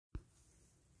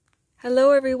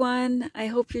Hello, everyone. I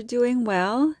hope you're doing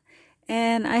well,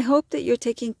 and I hope that you're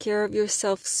taking care of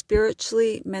yourself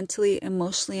spiritually, mentally,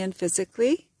 emotionally, and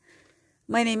physically.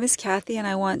 My name is Kathy, and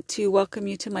I want to welcome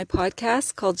you to my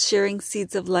podcast called Sharing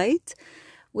Seeds of Light,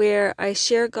 where I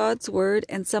share God's Word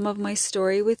and some of my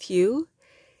story with you.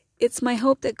 It's my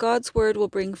hope that God's Word will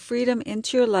bring freedom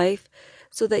into your life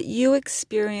so that you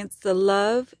experience the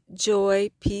love, joy,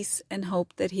 peace, and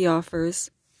hope that He offers.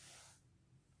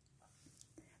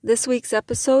 This week's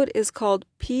episode is called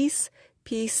Peace,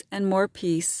 Peace, and More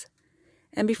Peace.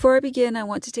 And before I begin, I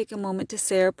want to take a moment to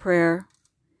say our prayer.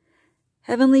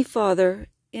 Heavenly Father,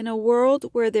 in a world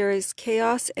where there is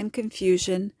chaos and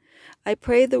confusion, I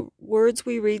pray the words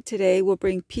we read today will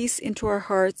bring peace into our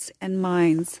hearts and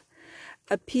minds.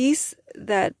 A peace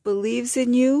that believes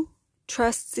in you,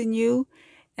 trusts in you,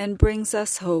 and brings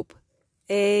us hope.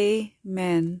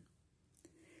 Amen.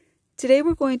 Today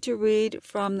we're going to read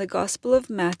from the Gospel of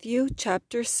Matthew,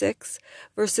 chapter 6,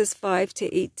 verses 5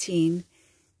 to 18.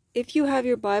 If you have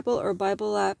your Bible or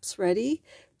Bible apps ready,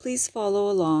 please follow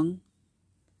along.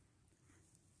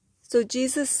 So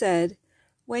Jesus said,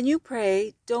 "When you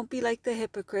pray, don't be like the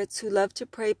hypocrites who love to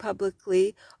pray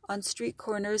publicly on street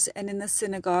corners and in the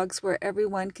synagogues where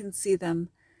everyone can see them.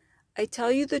 I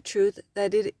tell you the truth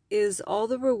that it is all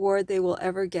the reward they will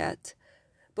ever get.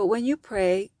 But when you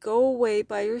pray, go away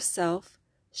by yourself,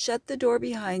 shut the door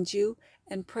behind you,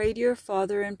 and pray to your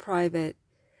Father in private.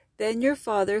 Then your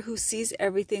Father who sees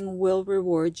everything will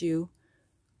reward you.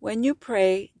 When you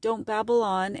pray, don't babble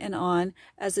on and on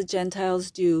as the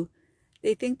Gentiles do.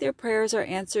 They think their prayers are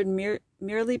answered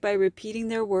merely by repeating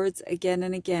their words again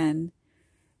and again.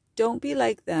 Don't be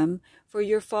like them, for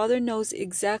your Father knows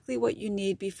exactly what you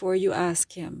need before you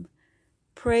ask Him.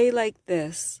 Pray like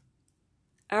this.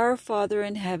 Our Father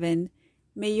in heaven,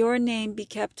 may your name be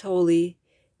kept holy.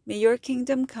 May your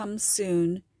kingdom come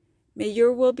soon. May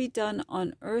your will be done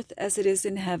on earth as it is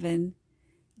in heaven.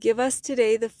 Give us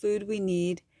today the food we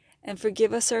need, and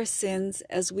forgive us our sins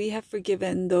as we have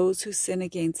forgiven those who sin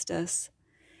against us.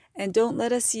 And don't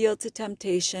let us yield to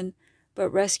temptation,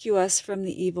 but rescue us from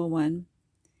the evil one.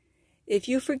 If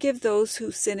you forgive those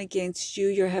who sin against you,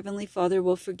 your heavenly Father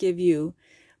will forgive you.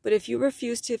 But if you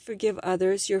refuse to forgive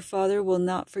others, your Father will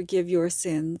not forgive your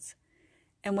sins.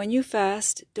 And when you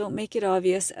fast, don't make it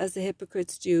obvious as the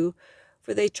hypocrites do,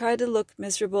 for they try to look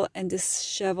miserable and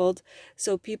disheveled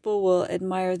so people will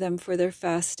admire them for their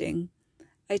fasting.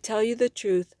 I tell you the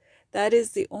truth, that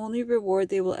is the only reward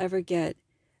they will ever get.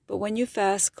 But when you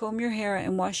fast, comb your hair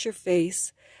and wash your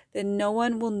face. Then no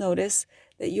one will notice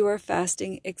that you are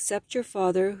fasting except your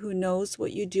Father who knows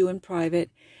what you do in private,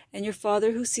 and your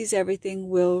Father who sees everything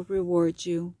will reward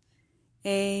you.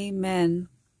 Amen.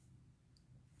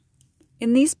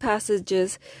 In these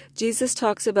passages, Jesus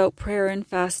talks about prayer and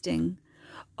fasting.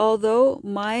 Although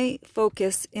my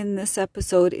focus in this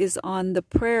episode is on the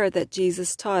prayer that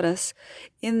Jesus taught us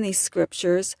in these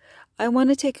scriptures, I want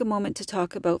to take a moment to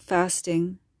talk about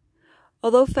fasting.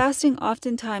 Although fasting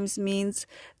oftentimes means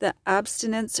the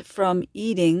abstinence from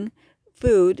eating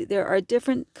food, there are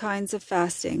different kinds of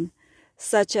fasting,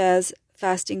 such as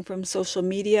fasting from social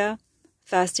media,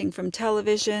 fasting from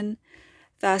television,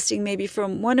 fasting maybe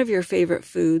from one of your favorite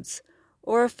foods,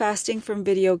 or fasting from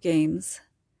video games.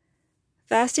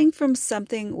 Fasting from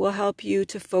something will help you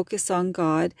to focus on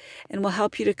God and will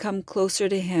help you to come closer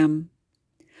to Him.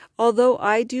 Although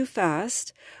I do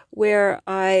fast, where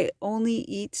I only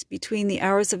eat between the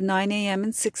hours of 9 a.m.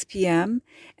 and 6 p.m.,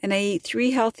 and I eat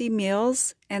 3 healthy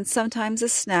meals and sometimes a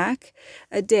snack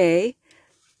a day,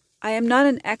 I am not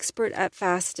an expert at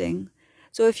fasting.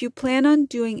 So if you plan on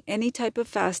doing any type of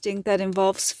fasting that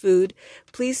involves food,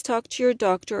 please talk to your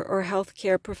doctor or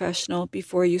healthcare professional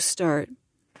before you start.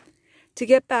 To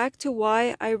get back to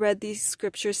why I read these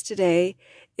scriptures today,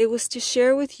 it was to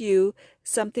share with you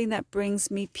something that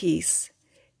brings me peace.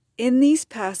 In these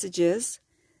passages,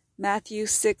 Matthew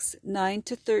 6, 9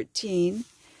 to 13,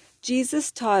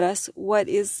 Jesus taught us what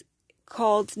is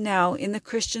called now in the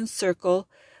Christian circle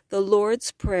the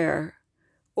Lord's Prayer,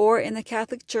 or in the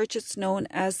Catholic Church it's known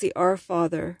as the Our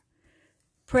Father.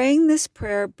 Praying this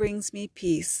prayer brings me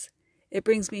peace. It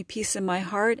brings me peace in my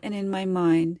heart and in my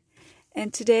mind.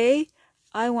 And today,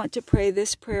 I want to pray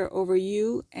this prayer over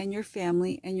you and your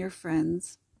family and your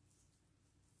friends.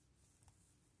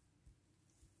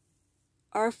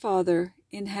 Our Father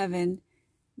in heaven,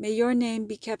 may your name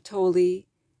be kept holy.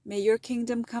 May your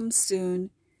kingdom come soon.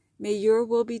 May your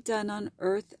will be done on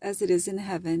earth as it is in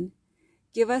heaven.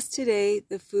 Give us today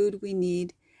the food we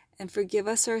need, and forgive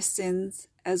us our sins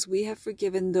as we have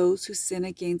forgiven those who sin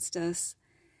against us.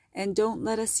 And don't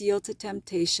let us yield to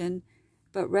temptation,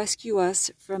 but rescue us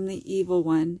from the evil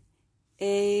one.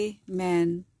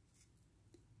 Amen.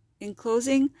 In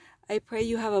closing, I pray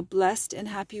you have a blessed and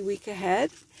happy week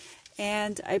ahead,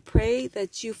 and I pray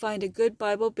that you find a good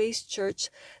Bible-based church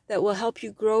that will help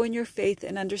you grow in your faith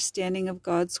and understanding of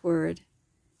God's Word.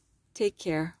 Take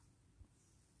care.